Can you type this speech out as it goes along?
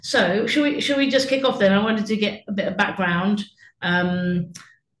So should we just kick off then? I wanted to get a bit of background,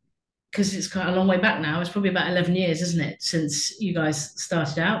 because it's quite a long way back now. It's probably about 11 years, isn't it, since you guys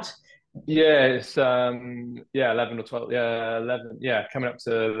started out? Yeah, it's 11 or 12. Yeah, 11. Yeah, coming up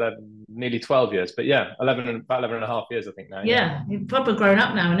to 11, nearly 12 years. But yeah, 11 and about 11 and a half years, I think now. Yeah. Yeah, you've proper grown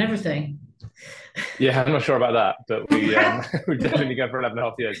up now and everything. Yeah, I'm not sure about that, but we we definitely go for 11 and a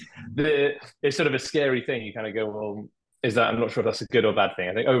half years. It's sort of a scary thing. You kind of go, well, is that I'm not sure if that's a good or bad thing.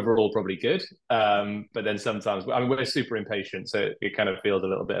 I think overall probably good. But then sometimes I mean we're super impatient, so it kind of feels a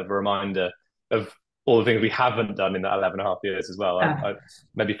little bit of a reminder of all the things we haven't done in that 11 and a half years as well. I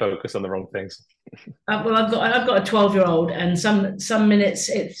maybe focus on the wrong things. Well, I've got a 12-year-old, and some minutes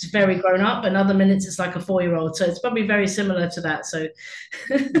it's very grown up, and other minutes it's like a 4-year-old. So it's probably very similar to that. So,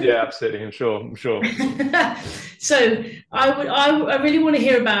 Yeah, absolutely. I'm sure. I'm sure. so I really want to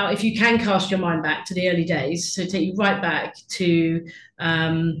hear about, if you can cast your mind back to the early days. So take you right back to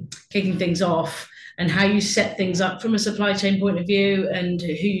kicking things off and how you set things up from a supply chain point of view, and who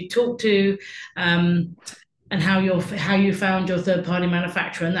you talk to. And how you found your third party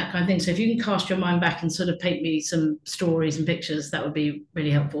manufacturer and that kind of thing. So if you can cast your mind back and sort of paint me some stories and pictures, that would be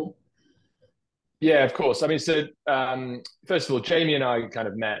really helpful. Yeah, of course. I mean, so first of all, Jamie and I kind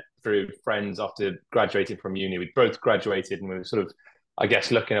of met through friends after graduating from uni. We both graduated and we were sort of, I guess,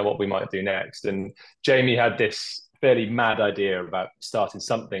 looking at what we might do next. And Jamie had this fairly mad idea about starting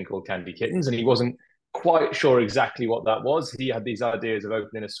something called Candy Kittens, and he wasn't quite sure exactly what that was. He had these ideas of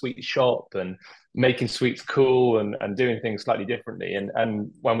opening a sweet shop and making sweets cool and doing things slightly differently.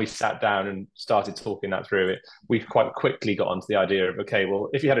 And when we sat down and started talking that through it, we quite quickly got onto the idea of, okay, well,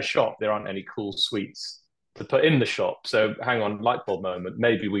 if you had a shop, there aren't any cool sweets to put in the shop. So hang on, light bulb moment,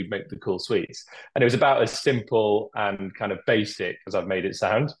 maybe we'd make the cool sweets. And it was about as simple and kind of basic as I've made it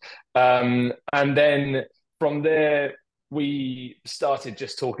sound. And then from there, we started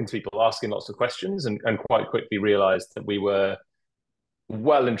just talking to people, asking lots of questions, and quite quickly realized that we were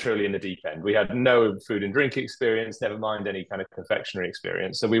well and truly in the deep end. We had no food and drink experience, never mind any kind of confectionery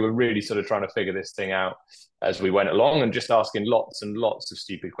experience. So we were really sort of trying to figure this thing out as we went along and just asking lots and lots of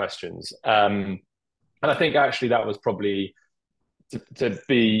stupid questions. And I think actually that was probably, to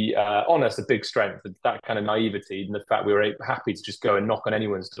be honest, a big strength, that kind of naivety and the fact we were happy to just go and knock on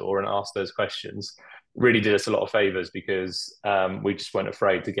anyone's door and ask those questions really did us a lot of favors because we just weren't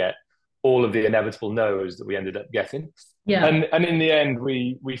afraid to get all of the inevitable no's that we ended up getting. Yeah. And in the end,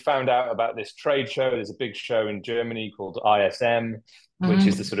 we found out about this trade show. There's a big show in Germany called ISM, which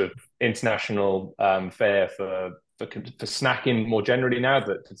is the Mm-hmm. sort of international fair for snacking more generally now,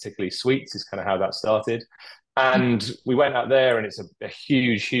 but particularly sweets is kind of how that started. And we went out there, and it's a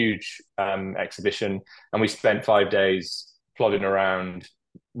huge, huge exhibition. And we spent 5 days plodding around,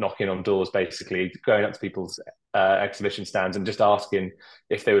 knocking on doors, basically going up to people's exhibition stands and just asking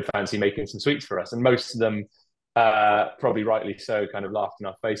if they would fancy making some sweets for us. And most of them, probably rightly so, kind of laughed in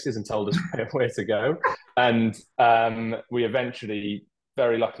our faces and told us where to go. And we eventually,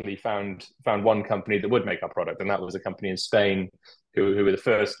 very luckily, found one company that would make our product, and that was a company in Spain who were the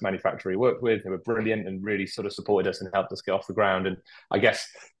first manufacturer we worked with, who were brilliant and really sort of supported us and helped us get off the ground. And I guess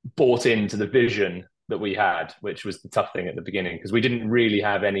bought into the vision that we had, which was the tough thing at the beginning, because we didn't really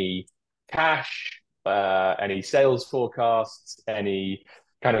have any cash, any sales forecasts, any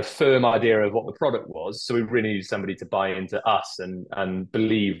kind of firm idea of what the product was. So we really needed somebody to buy into us and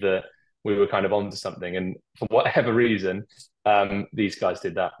believe that we were kind of onto something. And for whatever reason, these guys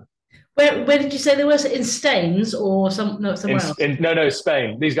did that. Where did you say they were? In Staines or somewhere else? No,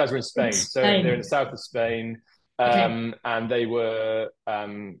 Spain. These guys were in In Spain, so they're in the Spain. south of Spain, Okay. and they were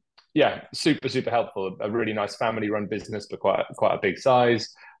yeah, super helpful. A really nice family-run business, but quite a big size,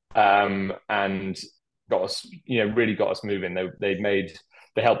 and got us, really got us moving.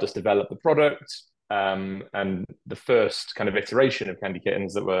 They helped us develop the product, and the first kind of iteration of Candy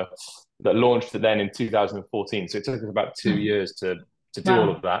Kittens that launched then in 2014. So it took us about 2 years to do all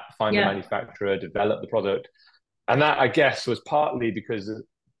of Wow. that, find the Yeah. manufacturer, develop the product. And that, I guess, was partly because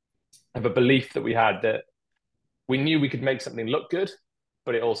of a belief that we had that we knew we could make something look good,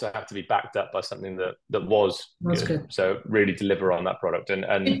 but it also had to be backed up by something that was That's good. good. So really deliver on that product. And Did,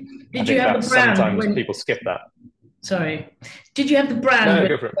 I did you think have the that brand sometimes when? people skip that. Sorry. Did you have the brand No, when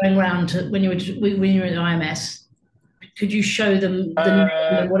go for it. going around when you were in IMS? Could you show them the name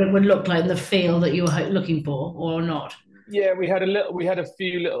Uh, and what it would look like and the feel that you were looking for, or not? yeah, we had a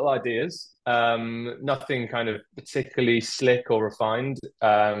few little ideas. Nothing kind of particularly slick or refined.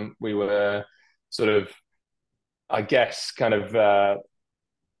 We were sort of, I guess, kind of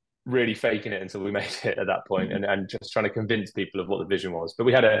really faking it until we made it at that point, and just trying to convince people of what the vision was. But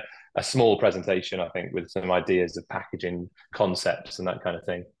we had a small presentation, I think, with some ideas of packaging concepts and that kind of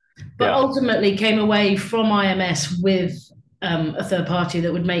thing. But Yeah. ultimately came away from IMS with a third party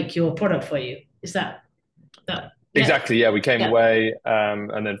that would make your product for you. Is that? Yeah. Exactly. Yeah, we came Yeah. away,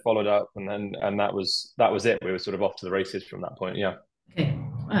 and then followed up, and that was it. We were sort of off to the races from that point. Yeah. Okay,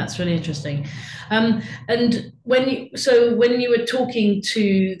 that's really interesting. And when you were talking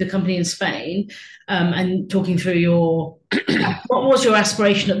to the company in Spain, and talking through what was your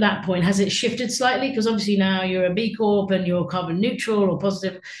aspiration at that point? Has it shifted slightly? Because obviously now you're a B Corp and you're carbon neutral or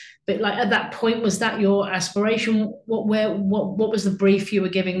positive, but like at that point, was that your aspiration? What was the brief you were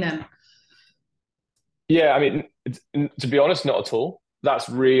giving them? Yeah, I mean, to be honest, not at all. That's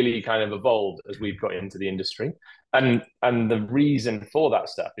really kind of evolved as we've got into the industry, and the reason for that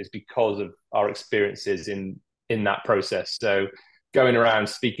stuff is because of our experiences in that process. So, going around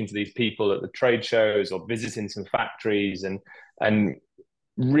speaking to these people at the trade shows or visiting some factories, and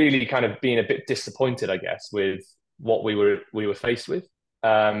really kind of being a bit disappointed, I guess, with what we were faced with.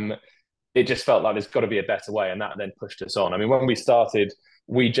 Um, it just felt like there's got to be a better way, and that then pushed us on. I mean, when we started,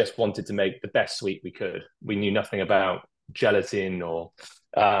 we just wanted to make the best sweet we could. We knew nothing about gelatin or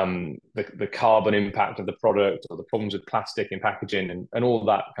the carbon impact of the product or the problems with plastic in packaging, and all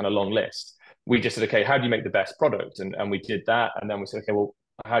that kind of long list. We just said, okay, how do you make the best product? And we did that, and then we said, okay, well,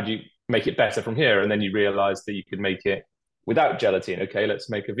 how do you make it better from here? And then you realize that you could make it without gelatin. Okay, let's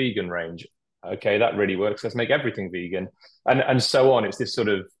make a vegan range. Okay, that really works. Let's make everything vegan, and so on. It's this sort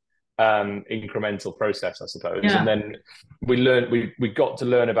of incremental process, I suppose. Yeah. And then we got to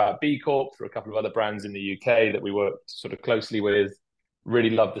learn about B Corp through a couple of other brands in the UK that we worked sort of closely with. Really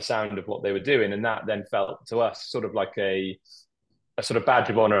loved the sound of what they were doing, and that then felt to us sort of like a sort of badge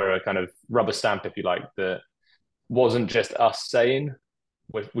of honor, a kind of rubber stamp, if you like, that wasn't just us saying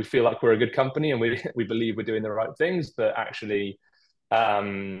we feel like we're a good company and we believe we're doing the right things, but actually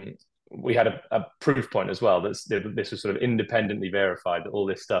um, we had a proof point as well that this was sort of independently verified that all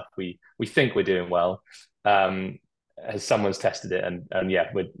this stuff we think we're doing well, as someone's tested it, and yeah,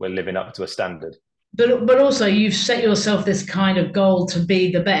 we're living up to a standard. But also you've set yourself this kind of goal to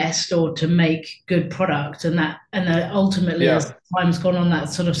be the best or to make good product, and that ultimately as Yeah, time's gone on,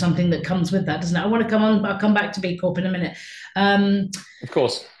 that's sort of something that comes with that, doesn't it? I want to come on, I'll come back to B Corp in a minute. Um, of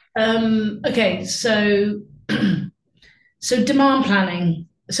course. okay, so so demand planning.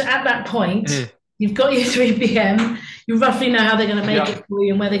 So at that point, Mm. you've got your 3 p.m. You roughly know how they're going to make Yeah. it for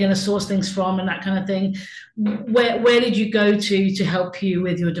you and where they're going to source things from and that kind of thing. Where did you go to help you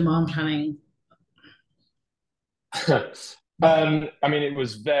with your demand planning? I mean, it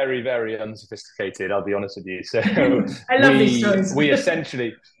was very, very unsophisticated, I'll be honest with you. So I love these stories. we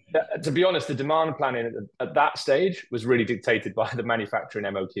essentially, to be honest, the demand planning at that stage was really dictated by the manufacturing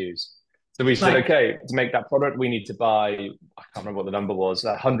MOQs. So we said, Right. okay, to make that product, we need to buy, I can't remember what the number was,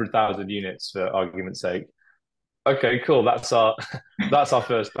 100,000 units for argument's sake. Okay, cool. That's our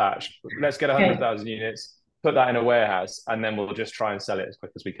first batch. Let's get Okay. 100,000 units, put that in a warehouse, and then we'll just try and sell it as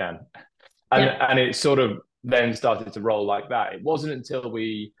quick as we can. Yeah. And it sort of then started to roll like that. It wasn't until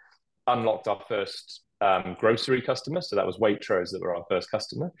we unlocked our first grocery customer, so that was Waitrose that were our first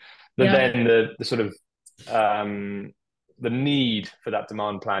customer, that Yeah. then the sort of the need for that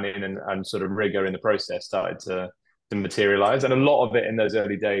demand planning and sort of rigor in the process started to materialize. And a lot of it in those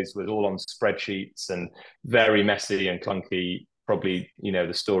early days was all on spreadsheets and very messy and clunky. Probably,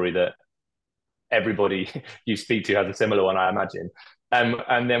 the story that everybody you speak to has a similar one, I imagine.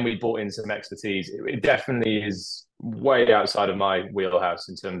 And then we brought in some expertise. It definitely is way outside of my wheelhouse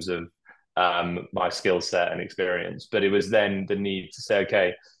in terms of my skill set and experience. But it was then the need to say,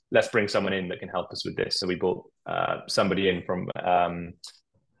 okay, let's bring someone in that can help us with this. So we brought somebody in from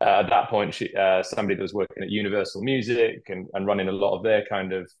at that point, somebody that was working at Universal Music and running a lot of their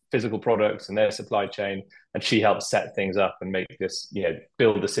kind of physical products and their supply chain. And she helped set things up and make this,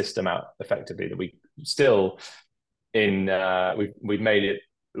 build the system out effectively that we still we've made it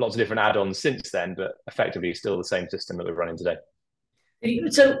lots of different add-ons since then, but effectively still the same system that we're running today.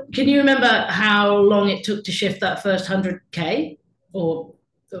 So can you remember how long it took to shift that first 100K, or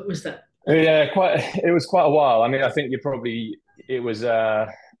was that? Yeah, it was quite a while. I mean, I think it was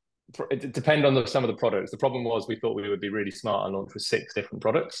it depend on some of the products. The problem was we thought we would be really smart and launch with 6 different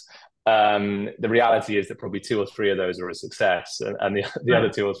products. The reality is that probably 2 or 3 of those are a success, and the other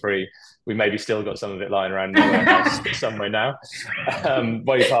Right. 2 or 3, we maybe still got some of it lying around in the warehouse somewhere now,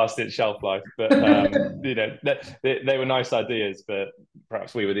 way past its shelf life. But they were nice ideas, but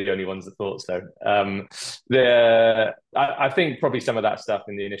perhaps we were the only ones that thought so. I think probably some of that stuff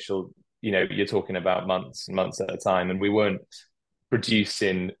in the initial, you're talking about months and months at a time, and we weren't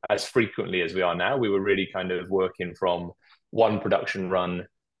producing as frequently as we are now. We were really kind of working from one production run,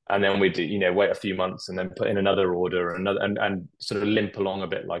 and then we'd, wait a few months and then put in another order, and sort of limp along a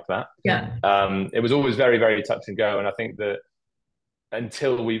bit like that. Yeah. It was always very, very touch and go. And I think that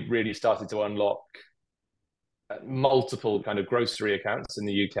until we really started to unlock multiple kind of grocery accounts in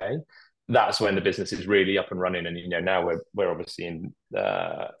the UK, that's when the business is really up and running. And now we're obviously in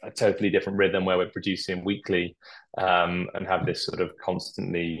a totally different rhythm where we're producing weekly, and have this sort of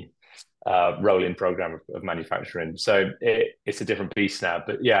constantly rolling program of manufacturing. So it's a different beast now.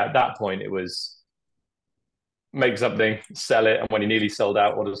 But yeah, at that point it was make something, sell it, and when you're nearly sold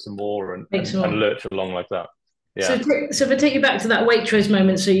out, order some more, and lurch along like that. Yeah. So if I take you back to that Waitrose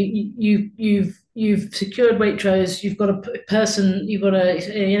moment, so you've secured Waitrose, you've got a person, you've got an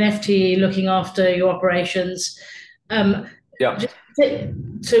FTE looking after your operations. Yeah.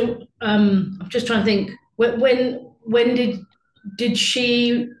 So I'm just trying to think, when did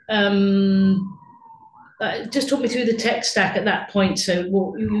she just talk me through the tech stack at that point? So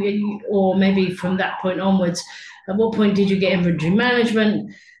or maybe from that point onwards, at what point did you get inventory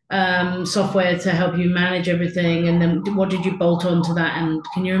management software to help you manage everything, and then what did you bolt on to that? And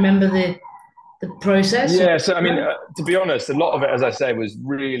can you remember the process? Yeah, so I mean, to be honest, a lot of it, as I say, was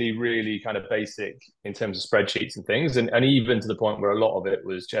really, really kind of basic in terms of spreadsheets and things, and even to the point where a lot of it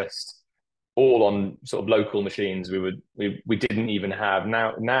was just all on sort of local machines. We didn't even have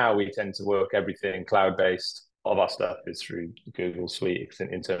now we tend to work everything cloud-based. All of our stuff is through Google Suite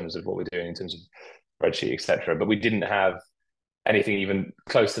in terms of what we're doing in terms of spreadsheet, etc. But we didn't have anything even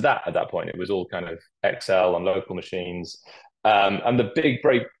close to that at that point. It was all kind of Excel on local machines. And the big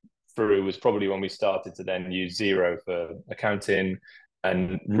breakthrough was probably when we started to then use Xero for accounting,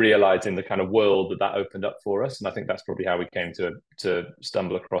 and realizing the kind of world that opened up for us. And I think that's probably how we came to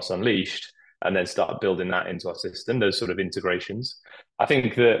stumble across Unleashed and then start building that into our system, those sort of integrations. I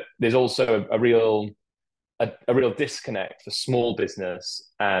think that there's also a real disconnect for small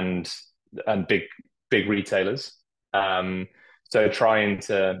business and big retailers. So trying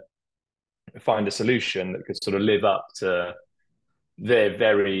to find a solution that could sort of live up to their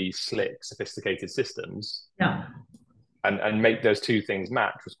very slick, sophisticated systems, and make those two things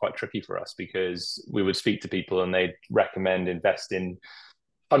match was quite tricky for us, because we would speak to people and they'd recommend investing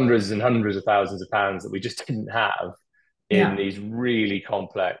hundreds and hundreds of thousands of pounds that we just didn't have in these really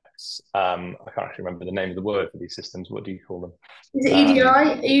complex, I can't actually remember the name of the word for these systems. What do you call them? Is it EDI?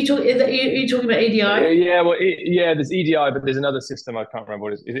 Are you talking about EDI? Yeah, well, there's EDI, but there's another system I can't remember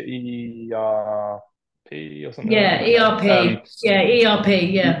what it is. Is it ERP or something? Yeah, ERP. ERP.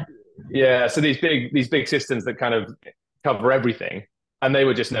 Yeah. Yeah. So these big systems that kind of cover everything, and they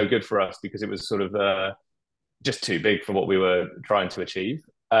were just no good for us because it was sort of just too big for what we were trying to achieve.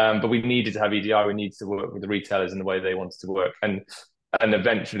 But we needed to have EDI. We needed to work with the retailers in the way they wanted to work, and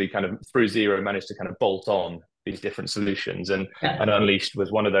eventually, kind of through Xero, managed to kind of bolt on these different solutions. And Unleashed was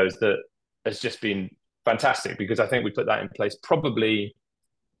one of those that has just been fantastic, because I think we put that in place probably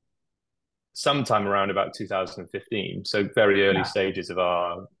sometime around about 2015. So very early stages of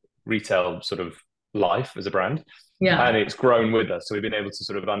our retail sort of life as a brand. Yeah. And it's grown with us. So we've been able to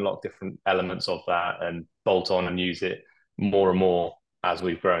sort of unlock different elements of that and bolt on and use it more and more as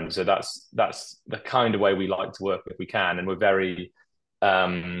we've grown. So that's the kind of way we like to work if we can. And we're very,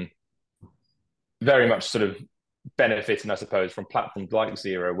 very much sort of benefiting, I suppose, from platforms like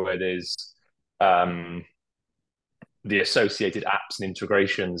Xero, where there's the associated apps and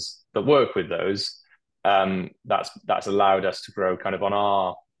integrations that work with those. That's allowed us to grow kind of on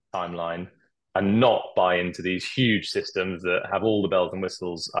our timeline and not buy into these huge systems that have all the bells and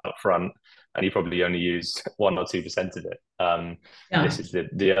whistles up front, and you probably only use 1 or 2% of it. This is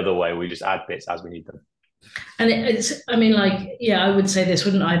the other way. We just add bits as we need them. And it's, I mean, like, I would say this,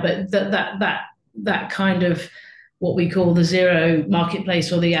 wouldn't I? But that kind of what we call the Xero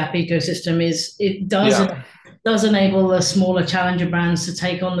marketplace or the app ecosystem does enable the smaller challenger brands to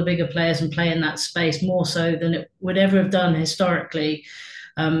take on the bigger players and play in that space more so than it would ever have done historically.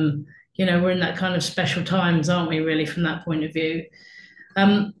 We're in that kind of special times, aren't we, really, from that point of view?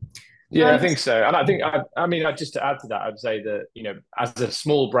 I think so. And I think, just to add to that, I'd say that, as a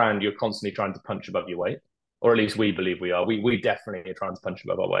small brand, you're constantly trying to punch above your weight, or at least we believe we are. We definitely are trying to punch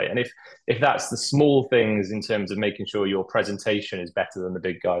above our weight. And if that's the small things in terms of making sure your presentation is better than the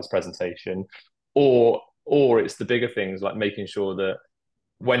big guy's presentation, or it's the bigger things like making sure that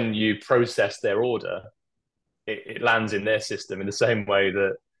when you process their order, it lands in their system in the same way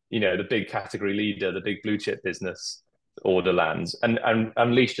that, the big category leader, the big blue chip business order lands. And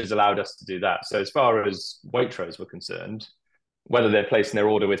Unleashed has allowed us to do that. So as far as Waitrose were concerned, whether they're placing their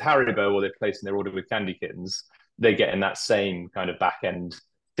order with Haribo or they're placing their order with Candy Kittens, they get in that same kind of back end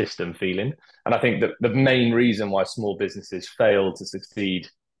system feeling. And I think that the main reason why small businesses fail to succeed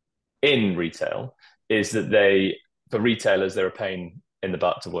in retail is that for retailers, they're a pain in the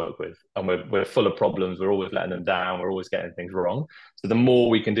butt to work with, and we're full of problems. We're always letting them down. We're always getting things wrong. So the more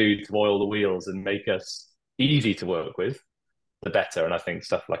we can do to oil the wheels and make us easy to work with, the better. And I think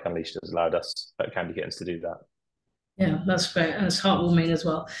stuff like Unleashed has allowed us at Candy Kittens to do that. Yeah, that's great, and it's heartwarming as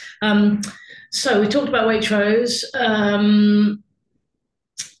well. So we talked about Waitrose.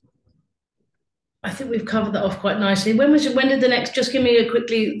 I think we've covered that off quite nicely. When did the next? Just give me a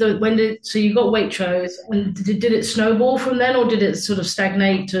quickly. So you got Waitrose, and did it snowball from then, or did it sort of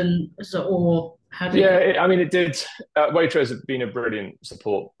stagnate, or how did? Yeah, it did. Waitrose have been a brilliant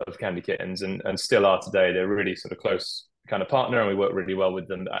support of Candy Kittens, and still are today. They're really sort of close kind of partner, and we work really well with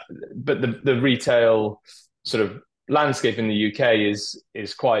them. But the retail sort of landscape in the UK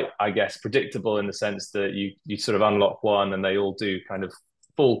is quite, I guess, predictable in the sense that you sort of unlock one, and they all do kind of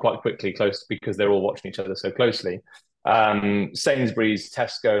fall quite quickly close because they're all watching each other so closely. Sainsbury's,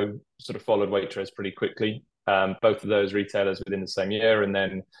 Tesco sort of followed Waitrose pretty quickly. Both of those retailers within the same year, and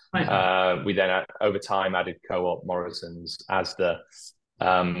then we then over time added Co-op, Morrison's, Asda.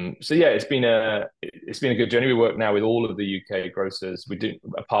 So yeah, it's been a good journey. We work now with all of the UK grocers. We do,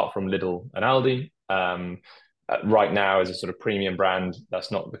 apart from Lidl and Aldi. Right now, as a sort of premium brand,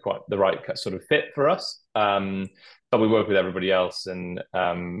 that's not quite the right sort of fit for us. But we work with everybody else, and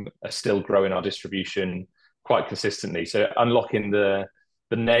are still growing our distribution quite consistently. So unlocking the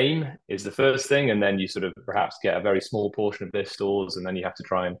name is the first thing, and then you sort of perhaps get a very small portion of their stores, and then you have to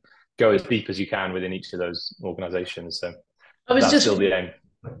try and go as deep as you can within each of those organizations. So that's still the aim.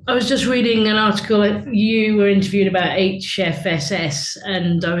 I was just reading an article. You were interviewed about HFSS,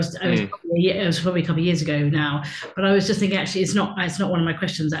 and it was probably a couple of years ago now. But I was just thinking, actually, it's not one of my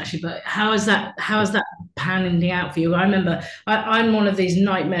questions actually. But how is that panning out for you? I remember I'm one of these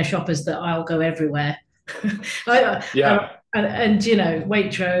nightmare shoppers that I'll go everywhere. And you know,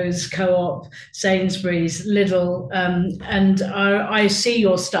 Waitrose, Co-op, Sainsbury's, Lidl, and I see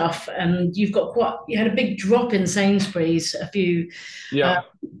your stuff, and you had a big drop in Sainsbury's, a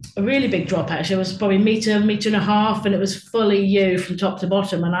really big drop actually. It was probably meter and a half, and it was fully you from top to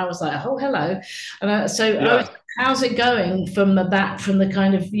bottom, and I was like, oh hello, and how's it going from the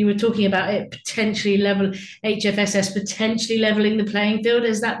kind of, you were talking about it potentially HFSS potentially leveling the playing field?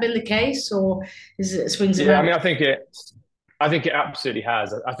 Has that been the case, or is it swings around? I think it absolutely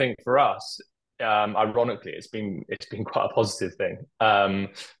has. I think for us, ironically, it's been quite a positive thing.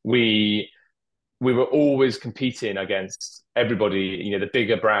 We were always competing against everybody, the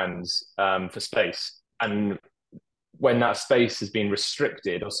bigger brands, for space. And when that space has been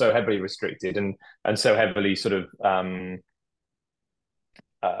restricted, or so heavily restricted, and so heavily sort of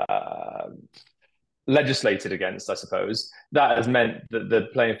legislated against, I suppose, that has meant that the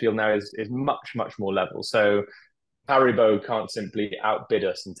playing field now is much, much more level. So Haribo can't simply outbid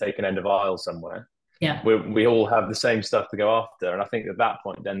us and take an end of aisle somewhere. Yeah, we all have the same stuff to go after, and I think at that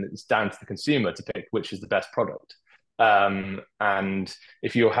point, then it's down to the consumer to pick which is the best product. And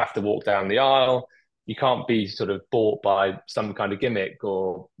if you have to walk down the aisle, you can't be sort of bought by some kind of gimmick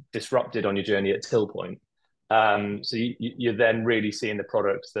or disrupted on your journey at till point. So you're then really seeing the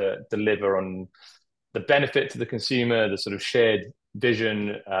products that deliver on the benefit to the consumer, the sort of shared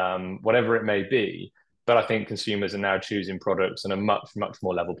vision, whatever it may be. But I think consumers are now choosing products on a much, much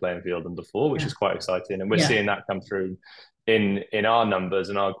more level playing field than before, which is quite exciting. And we're seeing that come through in our numbers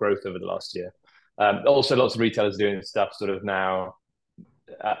and our growth over the last year. Also, lots of retailers doing stuff sort of now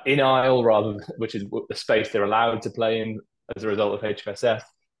in aisle, which is the space they're allowed to play in as a result of HFSF.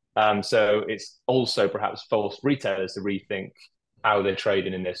 So it's also perhaps forced retailers to rethink how they're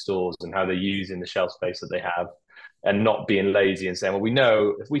trading in their stores and how they're using the shelf space that they have, and not being lazy and saying, well, we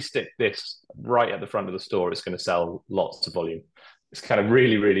know if we stick this right at the front of the store, it's going to sell lots of volume. It's kind of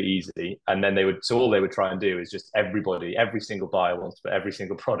really, really easy. And then all they would try and do is just every single buyer wants to put every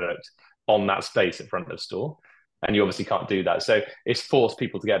single product on that space at front of store. And you obviously can't do that. So it's forced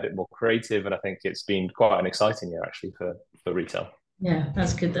people to get a bit more creative. And I think it's been quite an exciting year actually for retail. Yeah,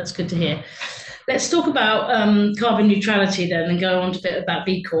 that's good. That's good to hear. Let's talk about carbon neutrality then, and go on to a bit about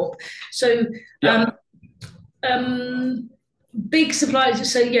B Corp. So big supply.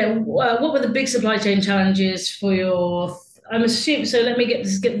 So what were the big supply chain challenges for your? I'm assuming. So let me get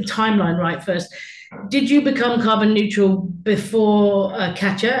the timeline right first. Did you become carbon neutral before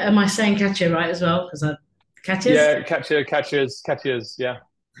Catcher? Am I saying Catcher right as well? Because Catchers. Yeah, Catchers. Yeah.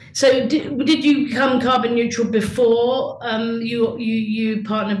 So did you become carbon neutral before you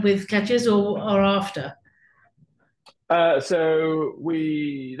partnered with Catchers, or after? So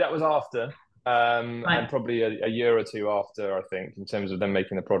that was after. Right. and probably a year or two after, I think, in terms of them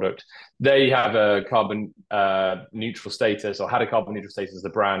making the product, they have a carbon neutral status, or had a carbon neutral status as the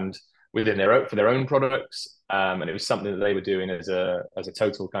brand within for their own products, and it was something that they were doing as a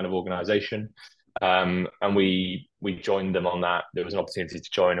total kind of organization, and we joined them on that. There was an opportunity to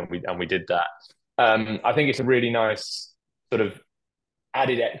join, and we did that. I think it's a really nice sort of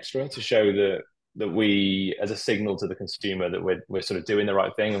added extra to show that we, as a signal to the consumer, that we're sort of doing the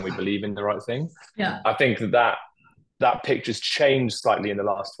right thing and we believe in the right thing. Yeah. I think that picture's changed slightly in the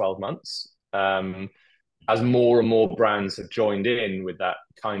last 12 months, as more and more brands have joined in with that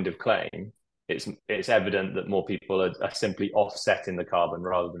kind of claim. It's evident that more people are simply offsetting the carbon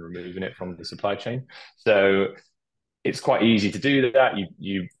rather than removing it from the supply chain. So it's quite easy to do that.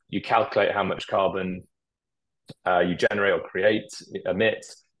 You calculate how much carbon you generate or create, emit,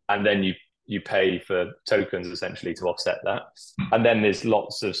 and then you pay for tokens essentially to offset that. And then there's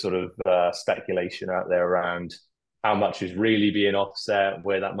lots of sort of speculation out there around how much is really being offset,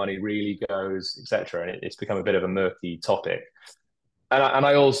 where that money really goes, etc. And it's become a bit of a murky topic. And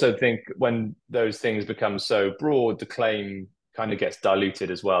I also think when those things become so broad, the claim kind of gets diluted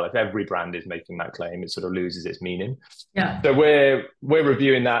as well. If every brand is making that claim, it sort of loses its meaning. Yeah. So we're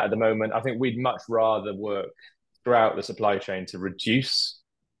reviewing that at the moment. I think we'd much rather work throughout the supply chain to reduce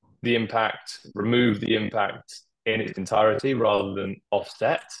the impact, remove the impact in its entirety rather than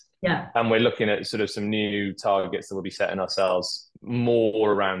offset. Yeah. And we're looking at sort of some new targets that we'll be setting ourselves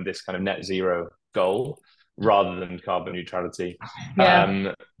more around this kind of net zero goal rather than carbon neutrality. Yeah.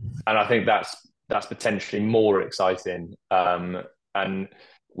 And I think that's potentially more exciting. And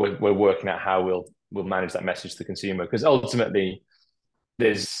we're working out how we'll manage that message to the consumer, because ultimately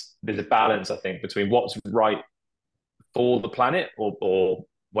there's a balance, I think, between what's right for the planet or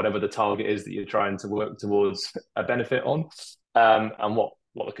whatever the target is that you're trying to work towards a benefit on, and what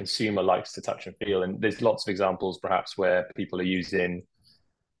the consumer likes to touch and feel. And there's lots of examples perhaps where people are using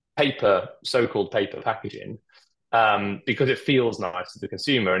so-called paper packaging, because it feels nice to the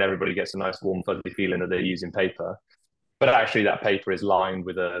consumer and everybody gets a nice warm fuzzy feeling that they're using paper, but actually that paper is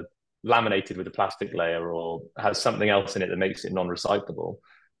laminated with a plastic layer or has something else in it that makes it non-recyclable,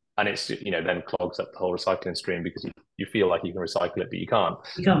 and it's then clogs up the whole recycling stream because you feel like you can recycle it but you can't.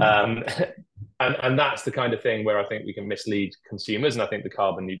 And that's the kind of thing where I think we can mislead consumers, and I think the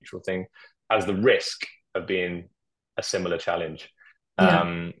carbon neutral thing has the risk of being a similar challenge.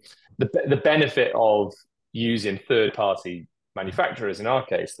 The benefit of using third-party manufacturers in our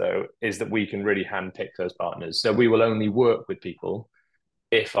case, though, is that we can really handpick those partners. So we will only work with people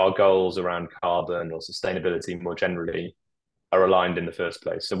if our goals around carbon or sustainability more generally are aligned in the first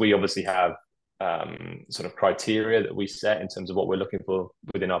place. So we obviously have sort of criteria that we set in terms of what we're looking for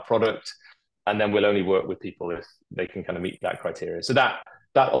within our product, and then we'll only work with people if they can kind of meet that criteria. So that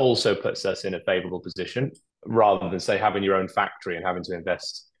also puts us in a favorable position, rather than, say, having your own factory and having to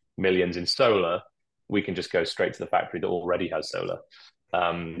invest millions in solar. We can just go straight to the factory that already has solar.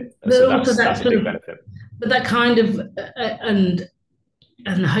 So that's a big benefit. But that kind of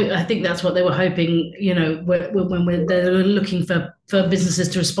and I think that's what they were hoping, when they're looking for businesses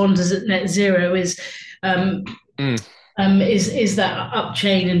to respond to net zero, is that up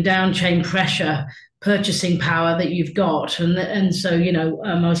chain and down chain pressure purchasing power that you've got. And so,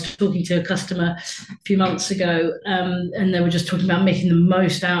 I was talking to a customer a few months ago, and they were just talking about making the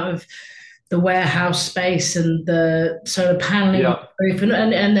most out of the warehouse space and the solar paneling roof, and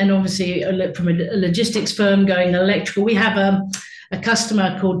then obviously from a logistics firm going electrical. We have a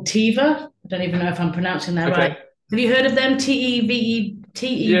customer called Teva. I don't even know if I'm pronouncing that right. Have you heard of them? Teva?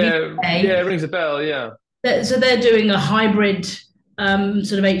 Yeah, it rings a bell. Yeah. So they're doing a hybrid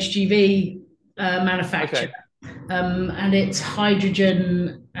sort of HGV manufacture. Okay. And it's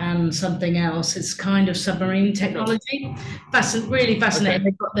hydrogen and something else. It's kind of submarine technology. Really fascinating.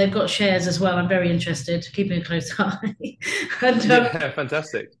 Okay. They've got shares as well. I'm very interested, keeping a close eye. And, yeah,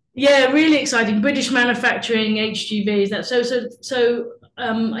 fantastic. Yeah, really exciting. British manufacturing, HGVs.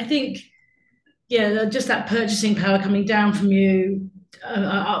 I think, just that purchasing power coming down from you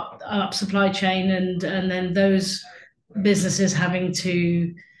up supply chain, and then those businesses having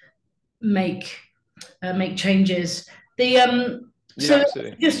to make changes.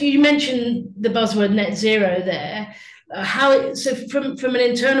 Just you mentioned the buzzword net zero there. From an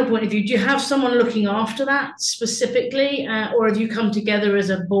internal point of view, do you have someone looking after that specifically, or have you come together as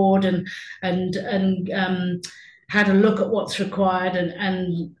a board and had a look at what's required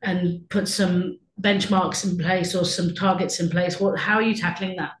and put some benchmarks in place or some targets in place? How are you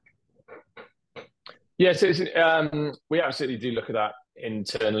tackling that? Yeah, so we absolutely do look at that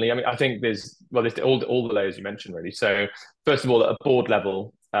internally. I mean, I think there's all the layers you mentioned, really. So first of all, at a board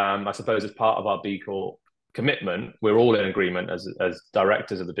level, I suppose as part of our B Corp commitment, we're all in agreement as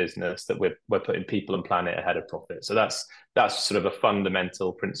directors of the business that we're putting people and planet ahead of profit. So that's sort of a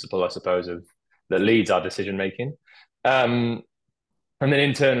fundamental principle, I suppose, of that leads our decision making. And then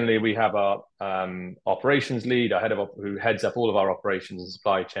internally, we have our operations lead, our who heads up all of our operations and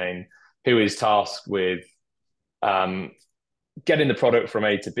supply chain, who is tasked with getting the product from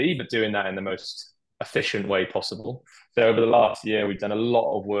A to B, but doing that in the most efficient way possible. So over the last year, we've done a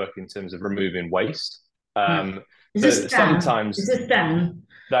lot of work in terms of removing waste. Is this Dan? Sometimes is this Dan?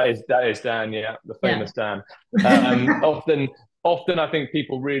 That is Dan, yeah, the famous Dan. Often I think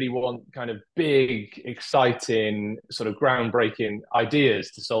people really want kind of big, exciting, sort of groundbreaking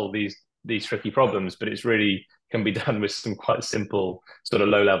ideas to solve these tricky problems, but it's really can be done with some quite simple sort of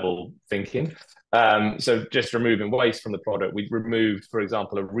low level thinking. So just removing waste from the product, we removed, for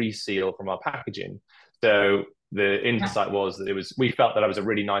example, a reseal from our packaging. So the insight was that we felt that was a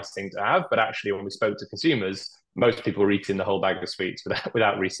really nice thing to have, but actually when we spoke to consumers, most people were eating the whole bag of sweets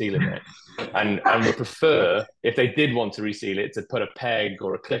without resealing it. And would prefer, if they did want to reseal it, to put a peg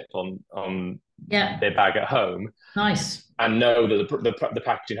or a clip on their bag at home. Nice. And know that the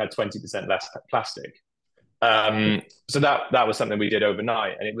packaging had 20% less plastic. So that was something we did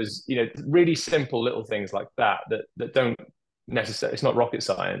overnight. And it was, really simple little things like that don't necessarily, it's not rocket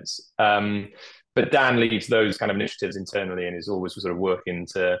science. But Dan leads those kind of initiatives internally and is always sort of working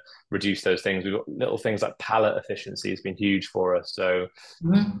to reduce those things. We've got little things like pallet efficiency has been huge for us. So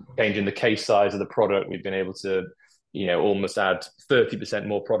changing the case size of the product, we've been able to, almost add 30%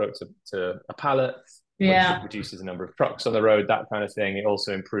 more product to a pallet, which reduces the number of trucks on the road, that kind of thing. It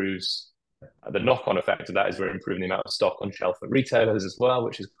also improves the knock-on effect of that is we're improving the amount of stock on shelf at retailers as well,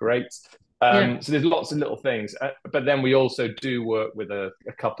 which is great. So there's lots of little things, but then we also do work with a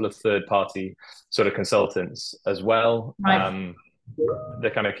couple of third-party sort of consultants as well. Right. They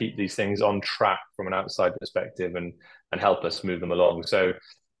kind of keep these things on track from an outside perspective and help us move them along. So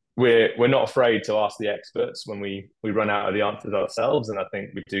we're not afraid to ask the experts when we run out of the answers ourselves, and I think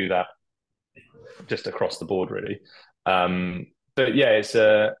we do that just across the board, really. But yeah, it's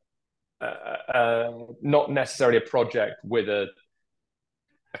not necessarily a project with a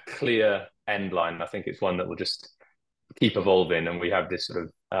clear end line. I think it's one that will just keep evolving, and we have this sort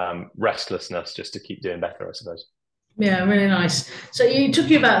of restlessness just to keep doing better, I suppose. Yeah, really nice. So it took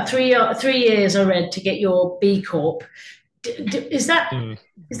you about 3 years, I read, to get your B Corp. Is that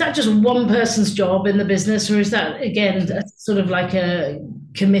just one person's job in the business, or is that again sort of like a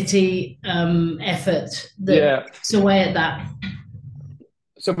committee effort that's away at that?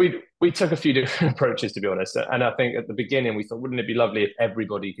 So we took a few different approaches, to be honest. And I think at the beginning we thought, wouldn't it be lovely if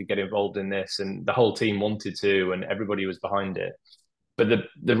everybody could get involved in this, and the whole team wanted to, and everybody was behind it. But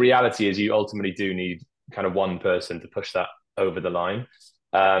the reality is you ultimately do need kind of one person to push that over the line.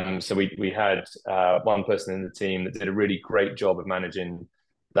 So we had one person in the team that did a really great job of managing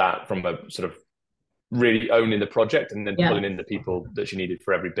that from a sort of really owning the project and then pulling in the people that she needed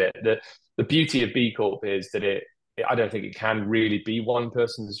for every bit. The beauty of B Corp is that I don't think it can really be one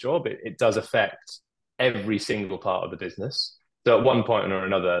person's job. It does affect every single part of the business. So at one point or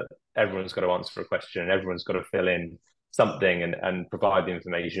another, everyone's got to answer a question, and everyone's got to fill in something and provide the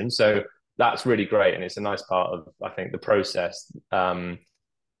information. So that's really great. And it's a nice part of, I think, the process,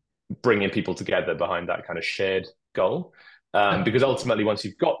 bringing people together behind that kind of shared goal. Because ultimately, once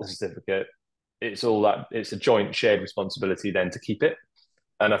you've got the certificate, it's a joint shared responsibility then to keep it.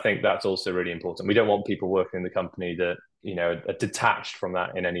 And I think that's also really important. We don't want people working in the company that, are detached from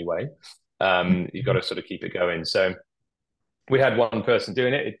that in any way. You've got to sort of keep it going. So we had one person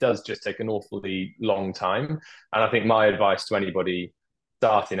doing it. It does just take an awfully long time. And I think my advice to anybody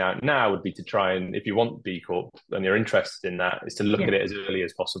starting out now would be to try and, if you want B Corp and you're interested in that, is to look at it as early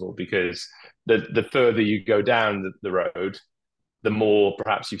as possible, because the further you go down the road, the more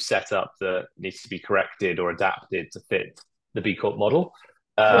perhaps you've set up that needs to be corrected or adapted to fit the B Corp model.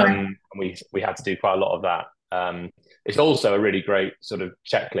 And we had to do quite a lot of that. It's also a really great sort of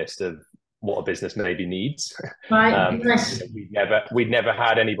checklist of what a business maybe needs. Right. We'd never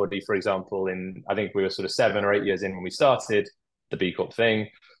had anybody, for example, I think we were sort of 7 or 8 years in when we started the B Corp thing.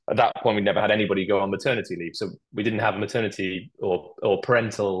 At that point, we never had anybody go on maternity leave. So we didn't have a maternity or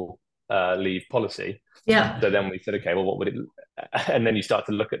parental leave policy. Yeah. So then we said, okay, well, what would it? And then you start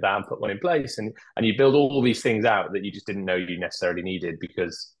to look at that and put one in place, and you build all these things out that you just didn't know you necessarily needed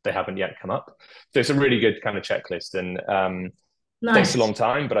because they haven't yet come up. So it's a really good kind of checklist, and takes a long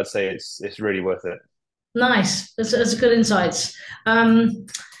time, but I'd say it's really worth it. Nice. That's good insights. So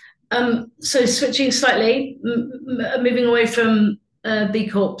switching slightly, moving away from B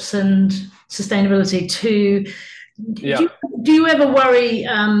Corps and sustainability to Yeah. Do you ever worry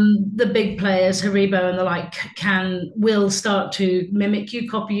the big players, Haribo and the like, will start to mimic you,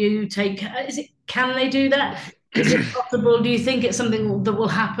 copy you, can they do that? Is it possible? Do you think it's something that will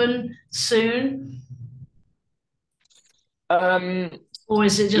happen soon? Um, Or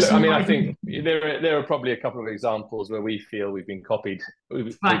is it just Look, I mean, not I think even there are probably a couple of examples where we feel we've been copied.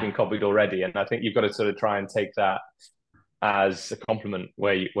 We've right? been copied already, and I think you've got to sort of try and take that as a compliment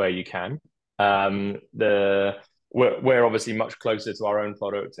where you can. The we're obviously much closer to our own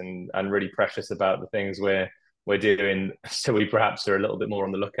product and really precious about the things we're doing. So we perhaps are a little bit more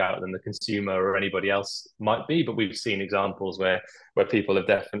on the lookout than the consumer or anybody else might be. But we've seen examples where people have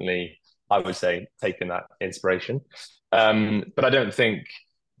definitely, I would say, taken that inspiration. But I don't think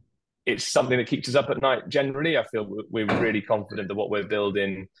it's something that keeps us up at night. Generally, I feel we're really confident that what we're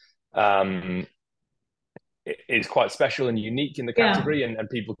building um, is quite special and unique in the Yeah. category, and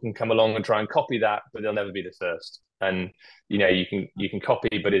people can come along and try and copy that, but they'll never be the first. And you can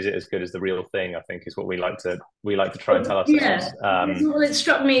copy, but is it as good as the real thing? I think is what we like to try and tell Yeah. ourselves. Well, it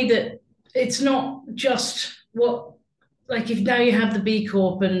struck me that it's not just what, like, if now you have the B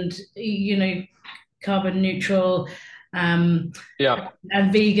Corp and, carbon neutral, um, Yeah,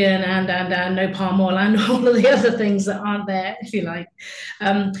 and vegan and no palm oil and all of the other things that aren't there, if you like.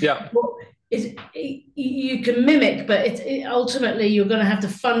 yeah, Well, you can mimic, but ultimately you're going to have to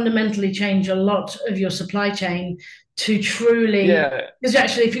fundamentally change a lot of your supply chain to truly. yeah, Because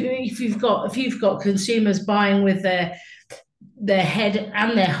actually, if you've got consumers buying with their head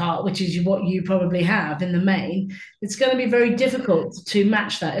and their heart, which is what you probably have in the main, it's going to be very difficult to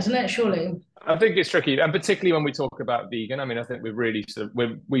match that, isn't it? Surely. I think it's tricky, and particularly when we talk about vegan. I mean, I think we're really sort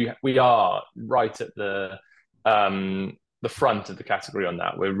of we are right at the front of the category on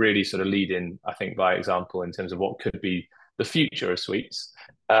that. We're really sort of leading, I think, by example in terms of what could be the future of sweets.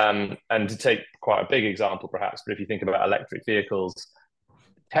 And to take quite a big example, perhaps, but if you think about electric vehicles,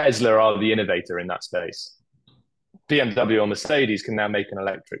 Tesla are the innovator in that space. BMW or Mercedes can now make an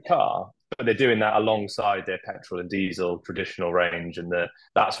electric car, but they're doing that alongside their petrol and diesel traditional range, and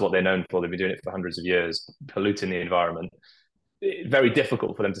that's what they're known for. They've been doing it for hundreds of years, polluting the environment. It's very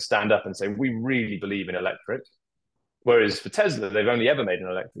difficult for them to stand up and say, we really believe in electric. Whereas for Tesla, they've only ever made an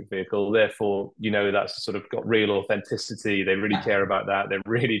electric vehicle. Therefore, that's sort of got real authenticity. They really care about that. They're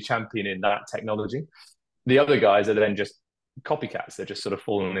really championing that technology. The other guys are then just copycats. They're just sort of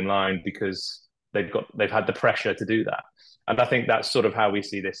falling in line because they've had the pressure to do that. And I think that's sort of how we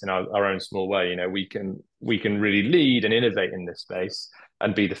see this in our own small way. We can really lead and innovate in this space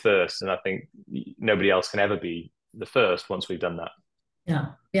and be the first. And I think nobody else can ever be the first once we've done that.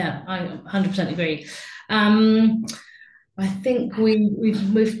 Yeah, I 100% agree. I think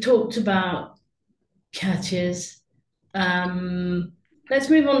we've talked about catches. Let's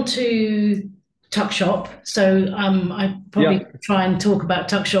move on to Tuck Shop. So I probably try and talk about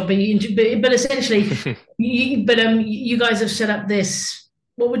Tuck Shop, but essentially, you guys have set up this.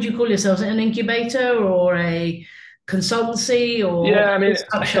 What would you call yourselves? An incubator or a consultancy or Yeah, I mean,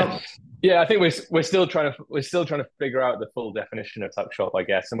 Tuck Shop? yeah, I think we're still trying to figure out the full definition of tuck shop, I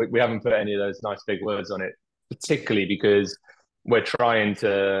guess, and we haven't put any of those nice big words on it, particularly because we're trying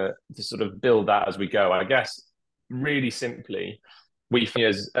to sort of build that as we go. I guess really simply, at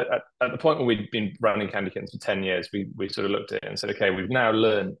the point where we'd been running Candy Kittens for 10 years, we sort of looked at it and said, okay, we've now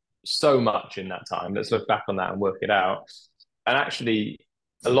learned so much in that time. Let's look back on that and work it out. And actually,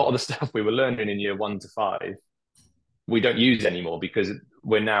 a lot of the stuff we were learning in year 1 to 5 we don't use anymore because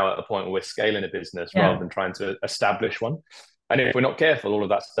we're now at a point where we're scaling a business rather than trying to establish one. And if we're not careful, all of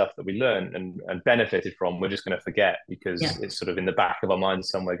that stuff that we learned and benefited from, we're just going to forget because it's sort of in the back of our minds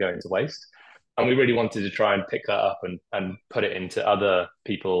somewhere going to waste. And we really wanted to try and pick that up and put it into other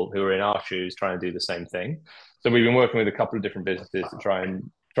people who are in our shoes trying to do the same thing. So we've been working with a couple of different businesses to try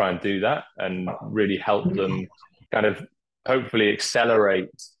and do that and really help them kind of hopefully accelerate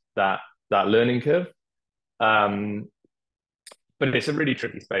that learning curve. But it's a really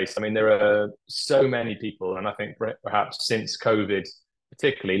tricky space. I mean, there are so many people, and I think perhaps since COVID,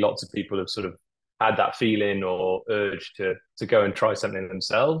 particularly, lots of people have sort of had that feeling or urge to go and try something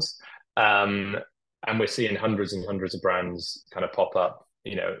themselves. And we're seeing hundreds and hundreds of brands kind of pop up,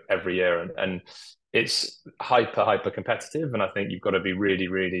 every year, and it's hyper competitive. And I think you've got to be really,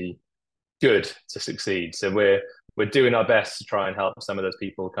 really good to succeed. So we're doing our best to try and help some of those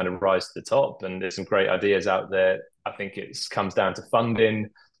people kind of rise to the top. And there's some great ideas out there. I think it comes down to funding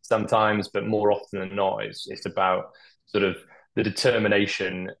sometimes, but more often than not, it's about sort of the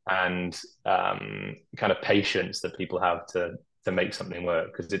determination and kind of patience that people have to make something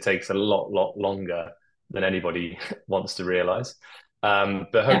work, because it takes a lot longer than anybody wants to realize.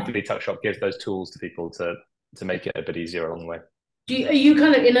 But hopefully Tuck Shop gives those tools to people to to make it a bit easier along the way. Are you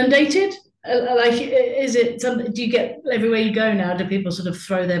kind of inundated? Like, is it something? Do you get everywhere you go now? Do people sort of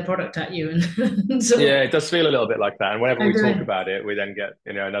throw their product at you and sort of? Yeah, it does feel a little bit like that. And whenever we talk Okay. about it, we then get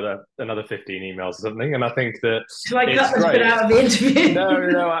another 15 emails or something. And I think that Shall I it's cut this bit great. out of the interview?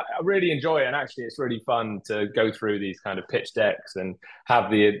 No, I really enjoy it, and actually, it's really fun to go through these kind of pitch decks and have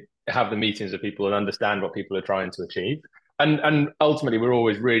the meetings with people and understand what people are trying to achieve. And ultimately, we're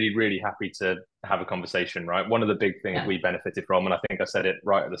always really, really happy to have a conversation, right? One of the big things Yeah. we benefited from, and I think I said it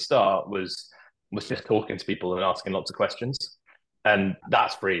right at the start, was just talking to people and asking lots of questions. And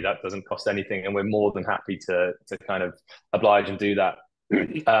that's free. That doesn't cost anything, and we're more than happy to kind of oblige and do that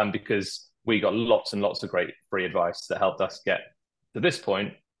because we got lots and lots of great free advice that helped us get to this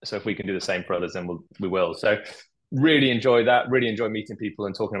point. So if we can do the same for others, then we will. So really enjoy that. Really enjoy meeting people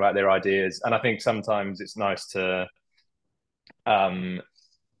and talking about their ideas. And I think sometimes it's nice to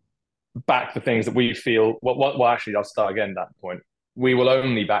back the things that we feel. Well, actually, I'll start again at that point. We will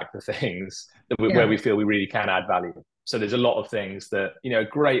only back the things where we feel we really can add value. So there's a lot of things that,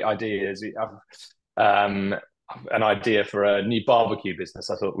 great ideas. An idea for a new barbecue business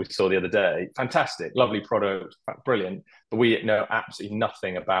I thought we saw the other day. Fantastic, lovely product, brilliant. But we know absolutely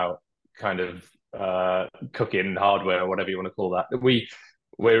nothing about kind of cooking hardware or whatever you want to call that.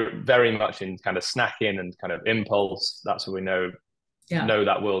 We're very much in kind of snacking and kind of impulse. That's what we know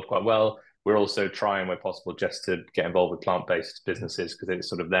that world quite well. We're also trying where possible just to get involved with plant-based businesses because it's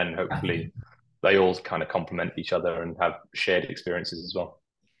sort of then hopefully they all kind of complement each other and have shared experiences as well.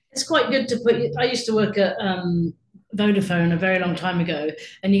 It's quite good to put. I used to work at Vodafone a very long time ago,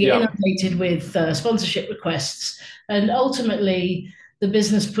 and you get inundated with sponsorship requests, and ultimately the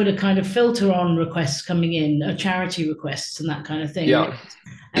business put a kind of filter on requests coming in, charity requests and that kind of thing. Yeah.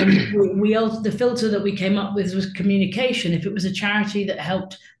 And the filter that we came up with was communication. If it was a charity that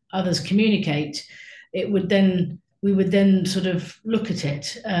helped others communicate, we would then sort of look at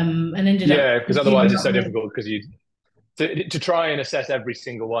it and ended up. Yeah, because otherwise it's so difficult because to try and assess every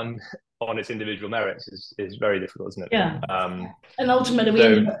single one on its individual merits is very difficult, isn't it? Yeah. And ultimately we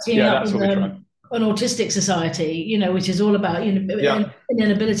ended up teaming up with an autistic society, which is all about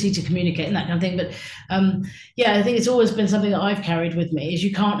inability to communicate and that kind of thing. But I think it's always been something that I've carried with me is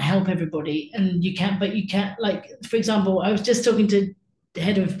you can't help everybody, and you can't. Like, for example, I was just talking to the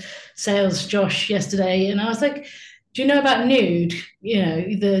head of sales, Josh, yesterday, and I was like, do you know about Nude?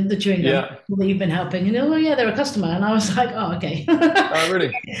 The chewing gum that you've been helping. And they're a customer. And I was like, oh, okay. Oh,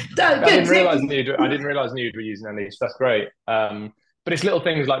 really? I didn't realize Nude were using Unleash. That's great. But it's little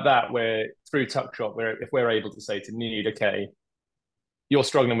things like that where through Tuckshop, if we're able to say to Nude, okay, you're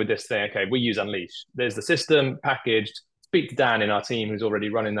struggling with this thing. Okay, we use Unleash. There's the system packaged. Speak to Dan in our team who's already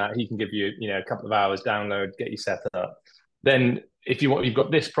running that. He can give you, a couple of hours download, get you set up. Then if you've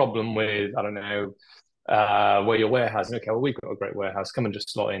got this problem with, I don't know, where your warehouse, okay, well, we've got a great warehouse, come and just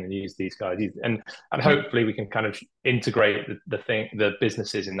slot in and use these guys, and hopefully we can kind of integrate the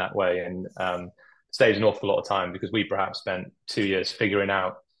businesses in that way, and saves an awful lot of time because we perhaps spent 2 years figuring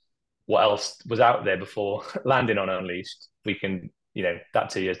out what else was out there before landing on Unleashed. We can, that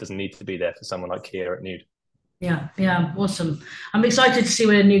 2 years doesn't need to be there for someone like Kia at Nude. Yeah, awesome. I'm excited to see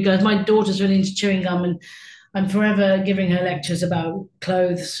where Nude goes. My daughter's really into chewing gum, and I'm forever giving her lectures about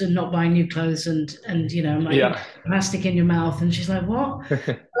clothes and not buying new clothes and I'm like, plastic in your mouth. And she's like, what?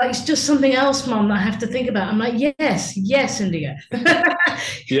 Like, it's just something else, Mum, that I have to think about. I'm like, yes, Indigo.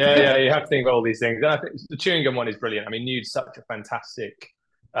 yeah, you have to think about all these things. And I think the chewing gum one is brilliant. I mean, Nude's such a fantastic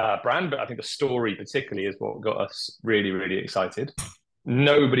brand, but I think the story particularly is what got us really, really excited.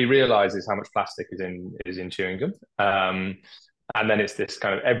 Nobody realizes how much plastic is in chewing gum. And then it's this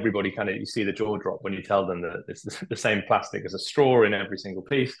kind of everybody you see the jaw drop when you tell them that it's the same plastic as a straw in every single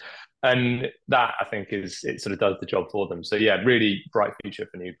piece. And that, I think, it sort of does the job for them. So, really bright future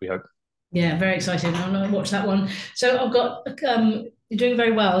for Nude, we hope. Yeah, very excited. I'm going to watch that one. So I've got, you're doing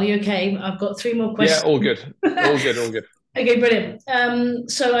very well. Are you okay? I've got 3 more questions. Yeah, all good. All good. Okay, brilliant.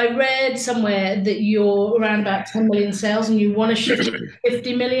 So I read somewhere that you're around about 10 million sales and you want to shift to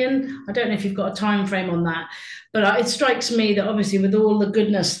 50 million. I don't know if you've got a time frame on that, but it strikes me that obviously with all the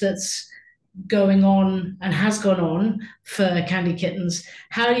goodness that's going on and has gone on for Candy Kittens,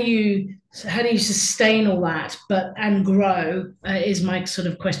 how do you sustain all that and grow is my sort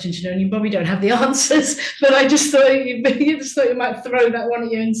of question to know. And you probably don't have the answers, but I just thought you might throw that one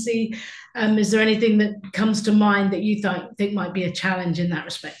at you and see. Is there anything that comes to mind that you think might be a challenge in that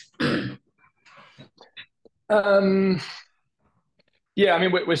respect? Yeah, I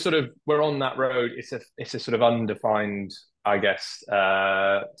mean, we're on that road. It's a sort of undefined, I guess,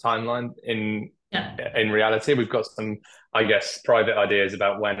 timeline in reality. We've got some, I guess, private ideas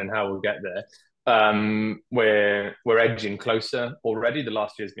about when and how we'll get there. We're edging closer already. The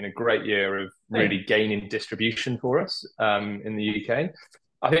last year has been a great year of really gaining distribution for us in the UK.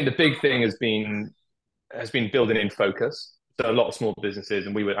 I think the big thing has been building in focus. So a lot of small businesses,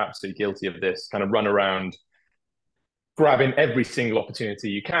 and we were absolutely guilty of this, kind of run around grabbing every single opportunity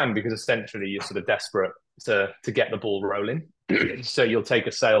you can because essentially you're sort of desperate to get the ball rolling. So you'll take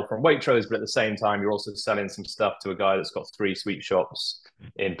a sale from Waitrose, but at the same time you're also selling some stuff to a guy that's got 3 sweet shops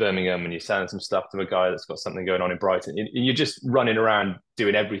in Birmingham, and you're selling some stuff to a guy that's got something going on in Brighton. You're just running around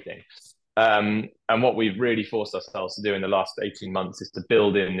doing everything. And what we've really forced ourselves to do in the last 18 months is to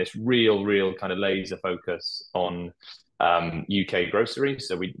build in this real kind of laser focus on UK grocery.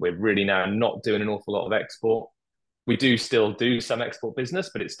 So we're really now not doing an awful lot of export. We do still do some export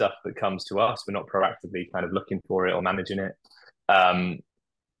business, but it's stuff that comes to us. We're not proactively kind of looking for it or managing it.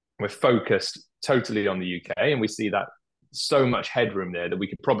 We're focused totally on the UK, and we see that so much headroom there that we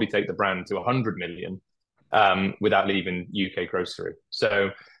could probably take the brand to 100 million without leaving UK grocery. So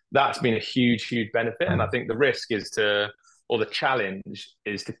that's been a huge benefit. And I think the risk or the challenge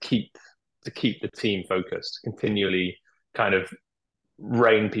is to keep the team focused, continually kind of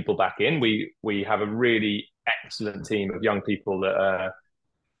rein people back in. We have a really excellent team of young people that are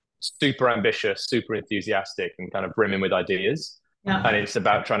super ambitious, super enthusiastic, and kind of brimming with ideas. Yeah. And it's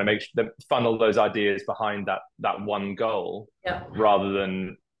about trying to make them funnel those ideas behind that one goal, rather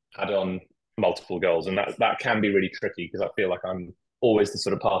than add on multiple goals. And that can be really tricky because I feel like I'm always the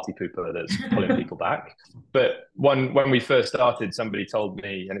sort of party pooper that's pulling people back. But when we first started, somebody told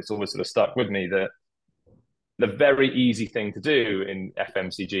me, and it's always sort of stuck with me, that the very easy thing to do in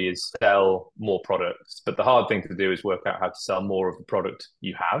FMCG is sell more products, but the hard thing to do is work out how to sell more of the product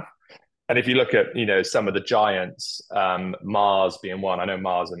you have. And if you look at, some of the giants, Mars being one. I know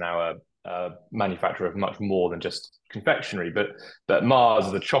Mars are now a manufacturer of much more than just confectionery, but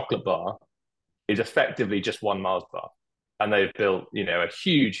Mars, the chocolate bar, is effectively just one Mars bar, and they've built a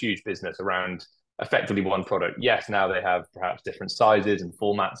huge business around effectively one product. Yes, now they have perhaps different sizes and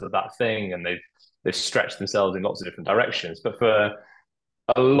formats of that thing, and they've stretched themselves in lots of different directions. But for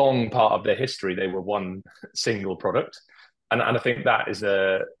a long part of their history, they were one single product. And I think that is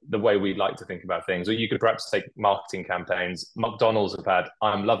the way we like to think about things. Or you could perhaps take marketing campaigns. McDonald's have had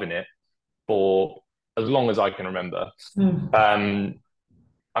 "I'm loving it" for as long as I can remember.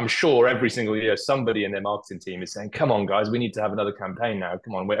 I'm sure every single year somebody in their marketing team is saying, "Come on, guys, we need to have another campaign now.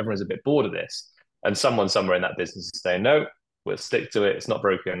 Come on, everyone's a bit bored of this." And someone somewhere in that business is saying, "No, we'll stick to it. It's not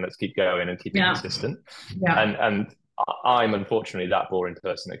broken. Let's keep going and keep it consistent." And I'm unfortunately that boring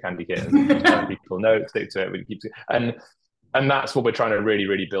person at Candy Kittens. People know, stick to it. We keep it. And that's what we're trying to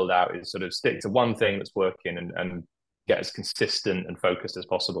really build out, is sort of stick to one thing that's working and get as consistent and focused as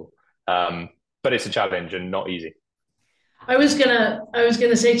possible. But it's a challenge and not easy. I was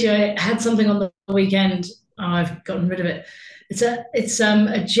gonna say to you, I had something on the weekend. Oh, I've gotten rid of it. It's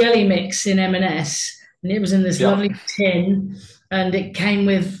a jelly mix in M&S, and it was in this lovely tin, and it came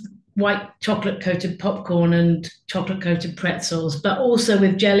with white chocolate coated popcorn and chocolate coated pretzels, but also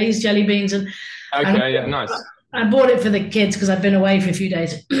with jelly beans and nice. I bought it for the kids because I've been away for a few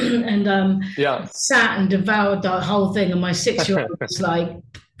days, and sat and devoured the whole thing, and my 6-year-old was like,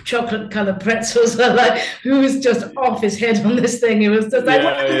 chocolate colored pretzels are like, who was just off his head on this thing. It was just like,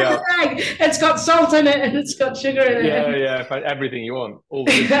 it's got salt in it and it's got sugar in it. Everything you want, all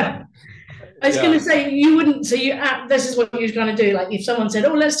the stuff. I was going to say, you wouldn't. So this is what you're trying to do. Like, if someone said,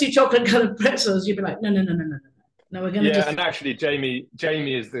 "Oh, let's do chocolate colored pretzels," you'd be like, "No, we're going to." Yeah, and actually, Jamie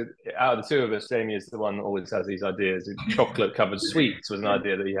is out of the two of us. Jamie is the one that always has these ideas. Chocolate covered sweets was an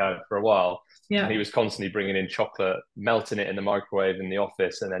idea that he had for a while. Yeah. And he was constantly bringing in chocolate, melting it in the microwave in the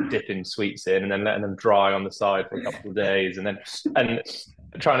office, and then dipping sweets in, and then letting them dry on the side for a couple of days, and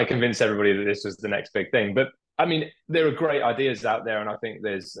trying to convince everybody that this was the next big thing. But I mean, there are great ideas out there, and I think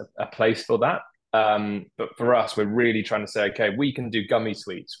there's a place for that. But for us, we're really trying to say, okay, we can do gummy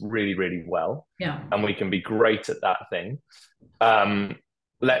sweets really well, and we can be great at that thing.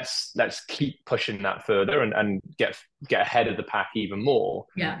 Let's keep pushing that further and get ahead of the pack even more.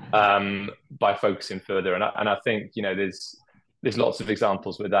 By focusing further. And I think there's lots of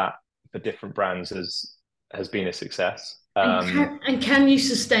examples with that for different brands has been a success. And can you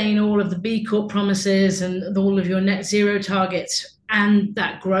sustain all of the B Corp promises and all of your net zero targets and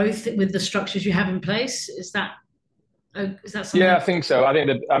that growth with the structures you have in place? Is that something? Yeah, I think so. I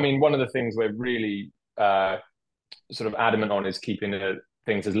think one of the things we're really sort of adamant on is keeping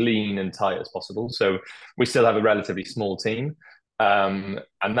things as lean and tight as possible. So we still have a relatively small team. And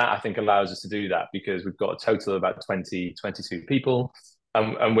that, I think, allows us to do that because we've got a total of about 22 people.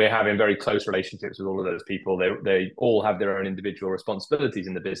 And we're having very close relationships with all of those people. They all have their own individual responsibilities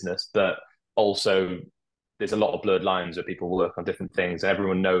in the business, but also there's a lot of blurred lines where people work on different things.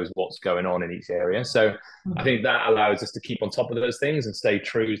 Everyone knows what's going on in each area. So I think that allows us to keep on top of those things and stay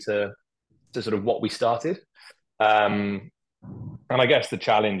true to sort of what we started. And I guess the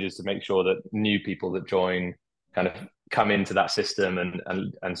challenge is to make sure that new people that join kind of come into that system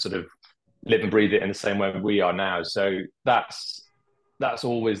and sort of live and breathe it in the same way we are now. So that's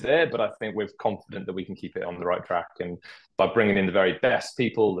always there, but I think we're confident that we can keep it on the right track. And by bringing in the very best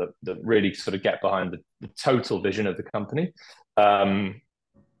people that really sort of get behind the total vision of the company,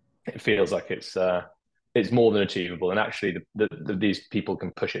 it feels like it's more than achievable. And actually, these people can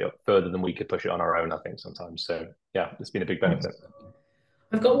push it up further than we could push it on our own, I think, sometimes. So yeah, it's been a big benefit.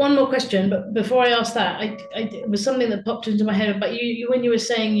 I've got one more question, but before I ask that, it was something that popped into my head about you when you were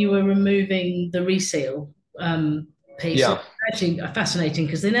saying you were removing the reseal piece. Yeah. Actually fascinating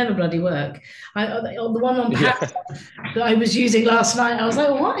because they never bloody work. The one on pasta Yeah. that I was using last night, I was like,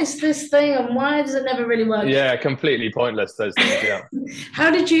 what is this thing and why does it never really work? Yeah, completely pointless, those things. Yeah.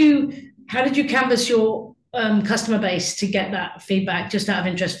 How did you canvass your customer base to get that feedback, just out of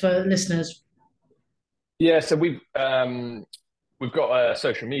interest for listeners? Yeah, so we've got a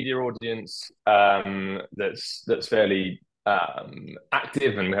social media audience that's fairly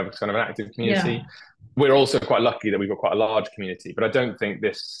active, and we have kind of an active community. Yeah. We're also quite lucky that we've got quite a large community, but I don't think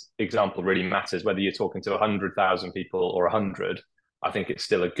this example really matters whether you're talking to 100,000 people or 100. I think it's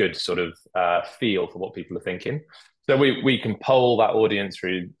still a good sort of feel for what people are thinking. So we can poll that audience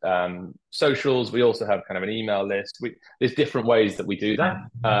through socials. We also have kind of an email list. There's different ways that we do that,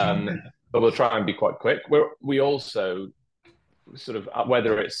 but we'll try and be quite quick. We also sort of,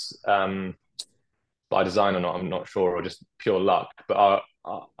 whether it's by design or not, I'm not sure, or just pure luck, but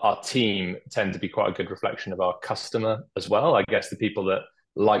our team tend to be quite a good reflection of our customer as well. I guess the people that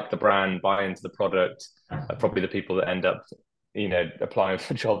like the brand, buy into the product, are probably the people that end up, applying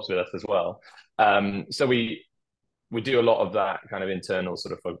for jobs with us as well. So we do a lot of that kind of internal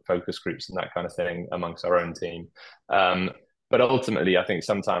sort of focus groups and that kind of thing amongst our own team. But ultimately, I think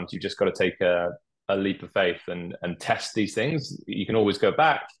sometimes you've just got to take a leap of faith and test these things. You can always go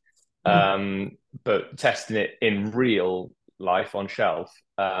back, but testing it in real life on shelf.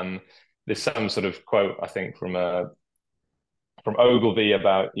 There's some sort of quote, I think, from Ogilvy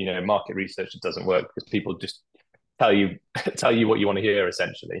about market research that doesn't work because people just tell you what you want to hear,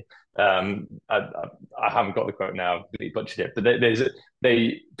 essentially. I haven't got the quote now, but butchered it. But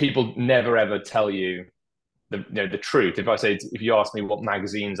people never ever tell you the truth. If you ask me what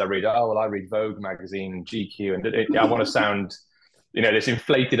magazines I read, I read Vogue magazine, GQ, and I want to sound this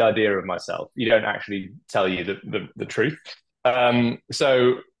inflated idea of myself. You don't actually tell you the truth.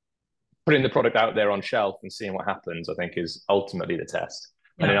 So putting the product out there on shelf and seeing what happens, I think, is ultimately the test.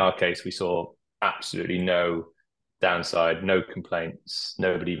 Yeah. And in our case, we saw absolutely no downside, no complaints,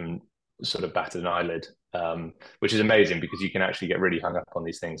 nobody even sort of batted an eyelid, which is amazing because you can actually get really hung up on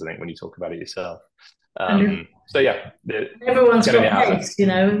these things, I think, when you talk about it yourself. So yeah, everyone's got pegs,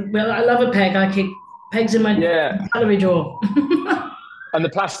 Well, I love a peg. I keep pegs in my gallery drawer. And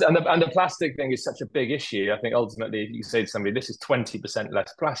the plastic thing is such a big issue. I think ultimately, if you say to somebody, "This is 20%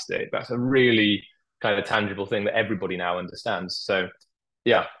 less plastic," that's a really kind of tangible thing that everybody now understands. So,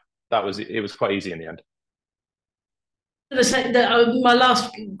 yeah, it was quite easy in the end. My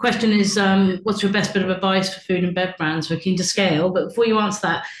last question is, what's your best bit of advice for food and bev brands who are keen to scale? But before you answer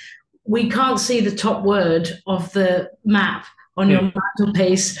that, we can't see the top word of the map on your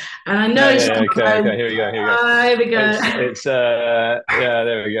mantelpiece, and I know. Okay. Here we go. Here we go. It's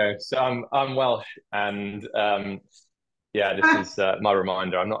there we go. So I'm Welsh, and this is my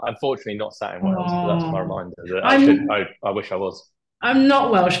reminder. I'm unfortunately not sat in Wales, but that's my reminder that I wish I was. I'm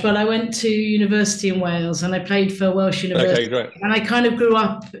not Welsh, but I went to university in Wales and I played for Welsh University. Okay, great. And I kind of grew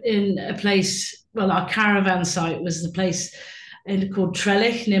up in a place. Well, our caravan site was the place called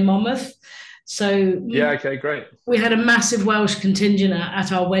Trellich near Monmouth. So okay, great. We had a massive Welsh contingent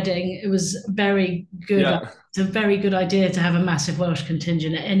at our wedding. It was very good. Yeah. It's a very good idea to have a massive Welsh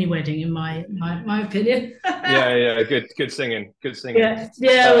contingent at any wedding, in my opinion. Good singing. Yeah,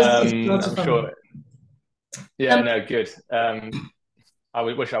 it was I'm sure. Yeah, no, good. I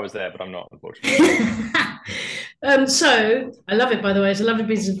wish I was there, but I'm not, unfortunately. So I love it, by the way. It's a lovely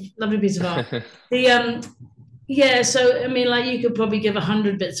piece of art. So I mean, like, you could probably give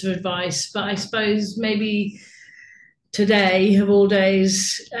 100 bits of advice, but I suppose maybe today of all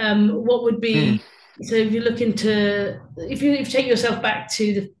days, what would be so if you look into if you take yourself back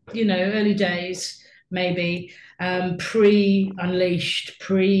to the early days, maybe pre-Unleashed,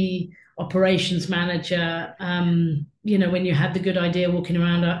 pre-operations manager, when you had the good idea walking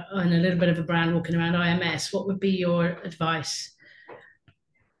around and a little bit of a brand walking around IMS, what would be your advice?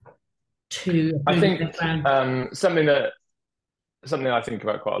 to I moving think their brand? something I think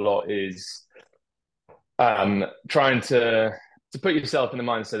about quite a lot is trying to put yourself in the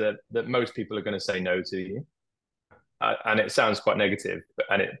mindset that most people are going to say no to you. And it sounds quite negative,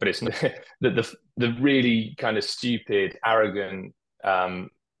 but it's not. The really kind of stupid, arrogant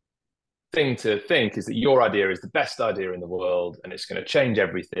thing to think is that your idea is the best idea in the world, and it's going to change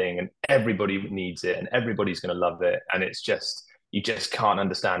everything, and everybody needs it, and everybody's going to love it, and it's just you just can't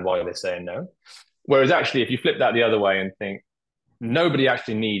understand why they're saying no. Whereas actually, if you flip that the other way and think nobody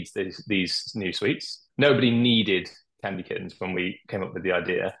actually needs these new sweets, nobody needed Candy Kittens when we came up with the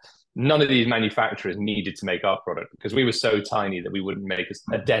idea. None of these manufacturers needed to make our product because we were so tiny that we wouldn't make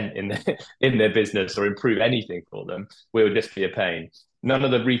a dent in their business or improve anything for them. We would just be a pain. None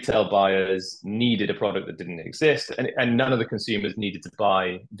of the retail buyers needed a product that didn't exist, and none of the consumers needed to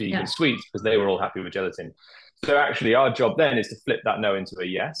buy vegan sweets because they were all happy with gelatin. So actually, our job then is to flip that no into a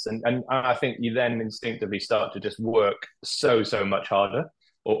yes, and I think you then instinctively start to just work so much harder,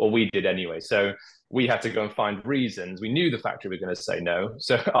 or we did anyway. So we had to go and find reasons. We knew the factory were going to say no,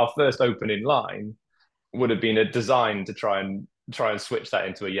 so our first opening line would have been a design to try and switch that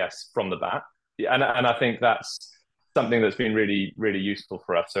into a yes from the bat. And I think that's something that's been really useful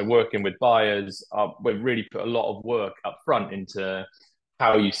for us. So working with buyers, we've really put a lot of work up front into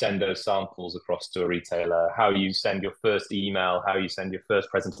how you send those samples across to a retailer, how you send your first email, how you send your first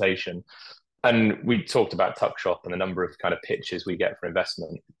presentation. And we talked about Tuck Shop and the number of kind of pitches we get for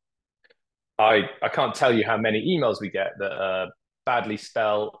investment. I can't tell you how many emails we get that are badly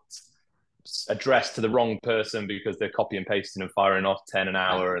spelled, addressed to the wrong person because they're copy and pasting and firing off 10 an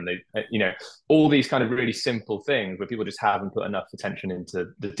hour, and they, all these kind of really simple things where people just haven't put enough attention into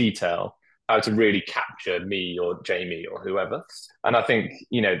the detail, how to really capture me or Jamie or whoever. And I think,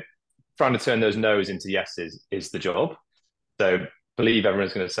 trying to turn those no's into yeses is the job. So believe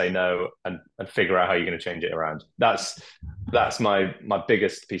everyone's going to say no, and figure out how you're going to change it around. That's my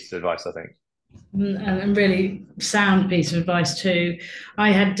biggest piece of advice, I think. And really sound piece of advice too.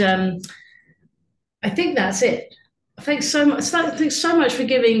 I think that's it. Thanks so much. Thanks so much for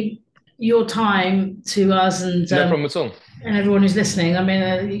giving your time to us and no problem at all. And everyone who's listening. I mean,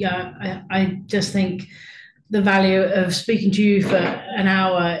 I just think the value of speaking to you for an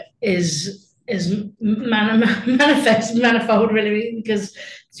hour is manifold, really, because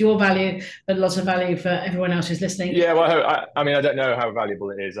it's your value, but lots of value for everyone else who's listening. Yeah, well, I mean, I don't know how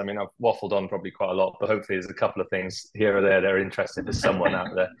valuable it is. I mean, I've waffled on probably quite a lot, but hopefully there's a couple of things here or there that are interesting to someone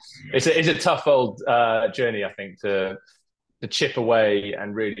out there. It's a tough old journey, I think, to chip away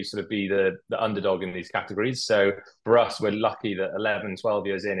and really sort of be the underdog in these categories. So for us, we're lucky that 11, 12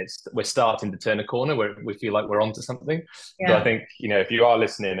 years in, we're starting to turn a corner where we feel like we're onto something. Yeah. So I think, if you are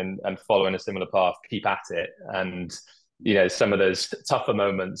listening and following a similar path, keep at it. And, some of those tougher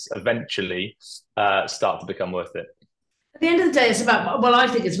moments eventually start to become worth it. At the end of the day, I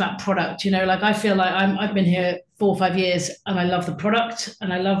think it's about product. Like I feel like I've been here 4 or 5 years and I love the product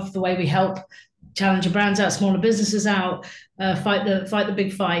and I love the way we help challenger brands out, smaller businesses out, fight the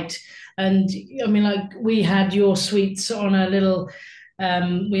big fight. And I mean, like we had your sweets on a little,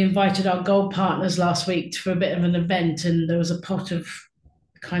 we invited our gold partners last week for a bit of an event, and there was a pot of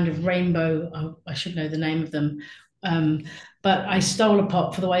kind of rainbow, I should know the name of them. But I stole a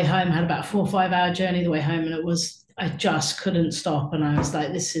pot for the way home, had about a 4 or 5 hour journey the way home, and I just couldn't stop. And I was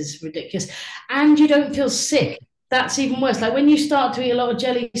like, this is ridiculous. And you don't feel sick. That's even worse. Like when you start to eat a lot of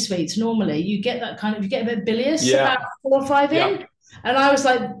jelly sweets, normally you get you get a bit bilious about 4 or 5 in. And I was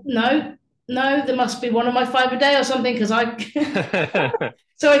like, no, there must be one of my 5 a day or something, because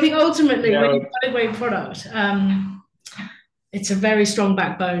so I think ultimately when you've got a great product, it's a very strong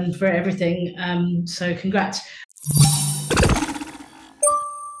backbone for everything. So congrats.